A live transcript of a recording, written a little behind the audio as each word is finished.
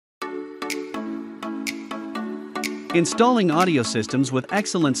Installing audio systems with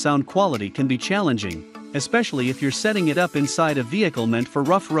excellent sound quality can be challenging, especially if you're setting it up inside a vehicle meant for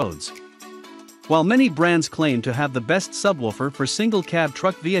rough roads. While many brands claim to have the best subwoofer for single-cab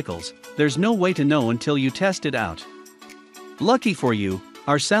truck vehicles, there's no way to know until you test it out. Lucky for you,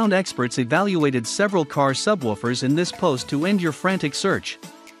 our sound experts evaluated several car subwoofers in this post to end your frantic search.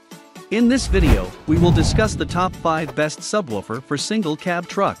 In this video, we will discuss the top 5 best subwoofer for single-cab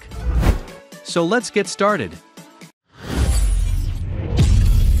truck. So let's get started.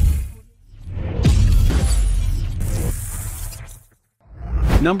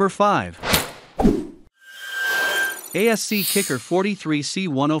 Number 5. ASC Kicker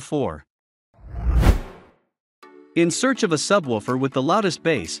 43C104. In search of a subwoofer with the loudest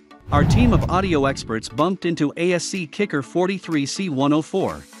bass, our team of audio experts bumped into ASC Kicker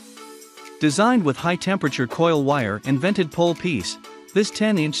 43C104. Designed with high-temperature coil wire and vented pole piece, this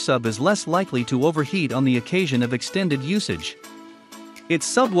 10-inch sub is less likely to overheat on the occasion of extended usage.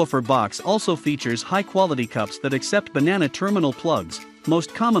 Its subwoofer box also features high-quality cups that accept banana terminal plugs,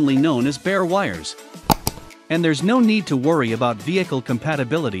 most commonly known as bare wires. And there's no need to worry about vehicle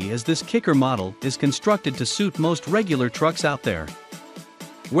compatibility as this kicker model is constructed to suit most regular trucks out there.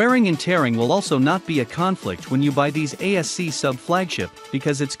 Wearing and tearing will also not be a conflict when you buy these ASC sub flagship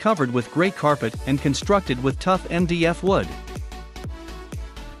because it's covered with great carpet and constructed with tough MDF wood.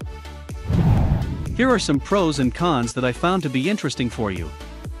 Here are some pros and cons that I found to be interesting for you.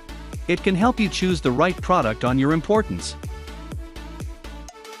 It can help you choose the right product on your importance.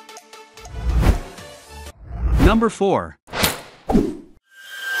 Number 4.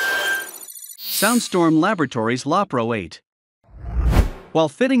 SoundStorm Laboratories Lapro 8. While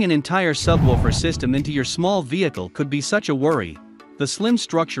fitting an entire subwoofer system into your small vehicle could be such a worry, the slim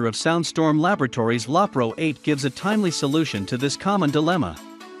structure of SoundStorm Laboratories Lapro 8 gives a timely solution to this common dilemma.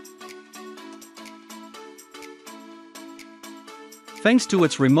 Thanks to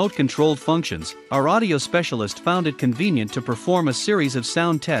its remote-controlled functions, our audio specialist found it convenient to perform a series of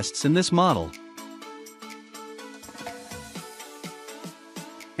sound tests in this model.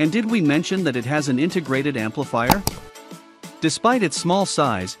 And did we mention that it has an integrated amplifier? Despite its small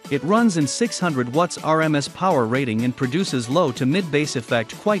size, it runs in 600 watts RMS power rating and produces low to mid-bass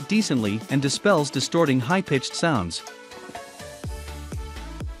effect quite decently and dispels distorting high-pitched sounds.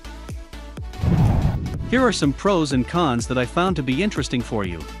 Here are some pros and cons that I found to be interesting for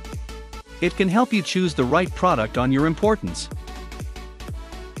you. It can help you choose the right product on your importance.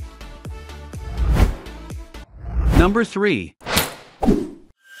 Number 3.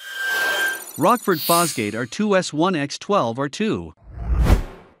 Rockford Fosgate R2S1X12 R2.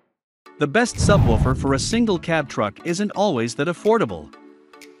 The best subwoofer for a single cab truck isn't always that affordable.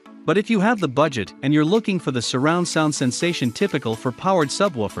 But if you have the budget and you're looking for the surround sound sensation typical for powered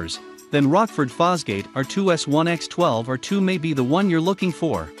subwoofers, then Rockford Fosgate R2S1X12 R2 may be the one you're looking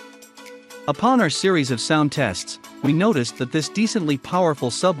for. Upon our series of sound tests, we noticed that this decently powerful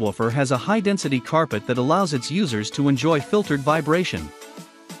subwoofer has a high-density carpet that allows its users to enjoy filtered vibration.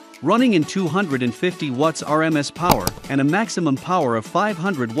 Running in 250 watts RMS power and a maximum power of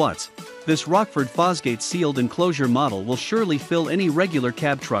 500 watts, this Rockford Fosgate sealed enclosure model will surely fill any regular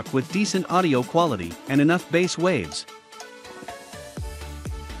cab truck with decent audio quality and enough bass waves.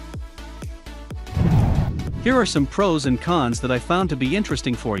 Here are some pros and cons that I found to be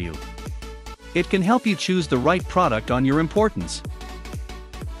interesting for you. It can help you choose the right product on your importance.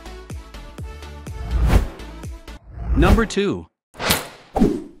 Number 2.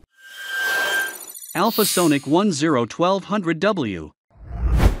 Alphasonik AS10DF.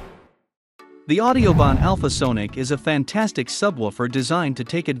 The Audioban Alphasonik is a fantastic subwoofer designed to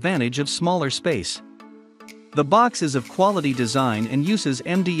take advantage of smaller space. The box is of quality design and uses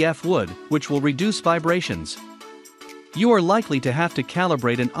MDF wood, which will reduce vibrations. You are likely to have to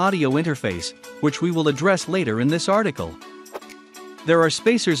calibrate an audio interface, which we will address later in this article. There are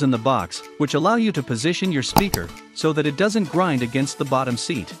spacers in the box, which allow you to position your speaker so that it doesn't grind against the bottom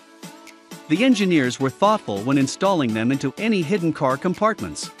seat. The engineers were thoughtful when installing them into any hidden car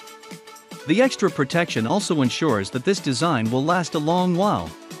compartments. The extra protection also ensures that this design will last a long while.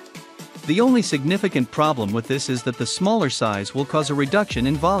 The only significant problem with this is that the smaller size will cause a reduction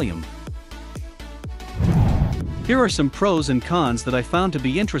in volume. Here are some pros and cons that I found to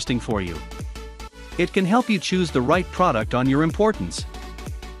be interesting for you. It can help you choose the right product on your importance.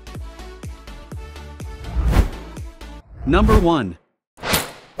 Number 1.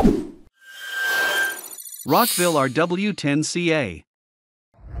 Rockville RW10CA.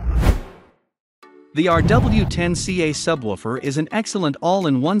 The RW10CA subwoofer is an excellent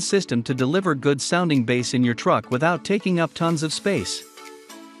all-in-one system to deliver good sounding bass in your truck without taking up tons of space.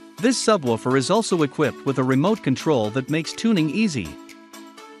 This subwoofer is also equipped with a remote control that makes tuning easy.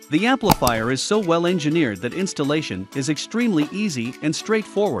 The amplifier is so well engineered that installation is extremely easy and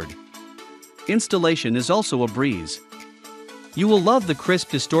straightforward. Installation is also a breeze. You will love the crisp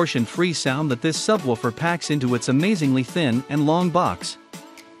distortion-free sound that this subwoofer packs into its amazingly thin and long box.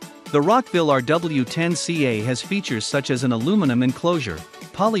 The Rockville RW10CA has features such as an aluminum enclosure,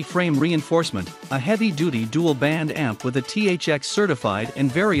 poly-frame reinforcement, a heavy-duty dual-band amp with a THX certified and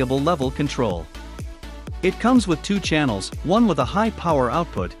variable level control. It comes with 2 channels, one with a high power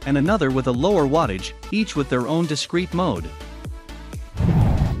output and another with a lower wattage, each with their own discrete mode.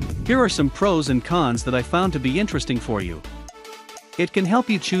 Here are some pros and cons that I found to be interesting for you. It can help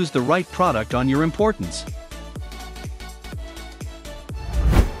you choose the right product on your importance.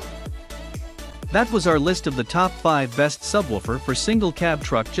 That was our list of the top 5 best subwoofer for single cab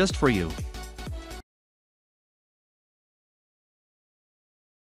truck just for you.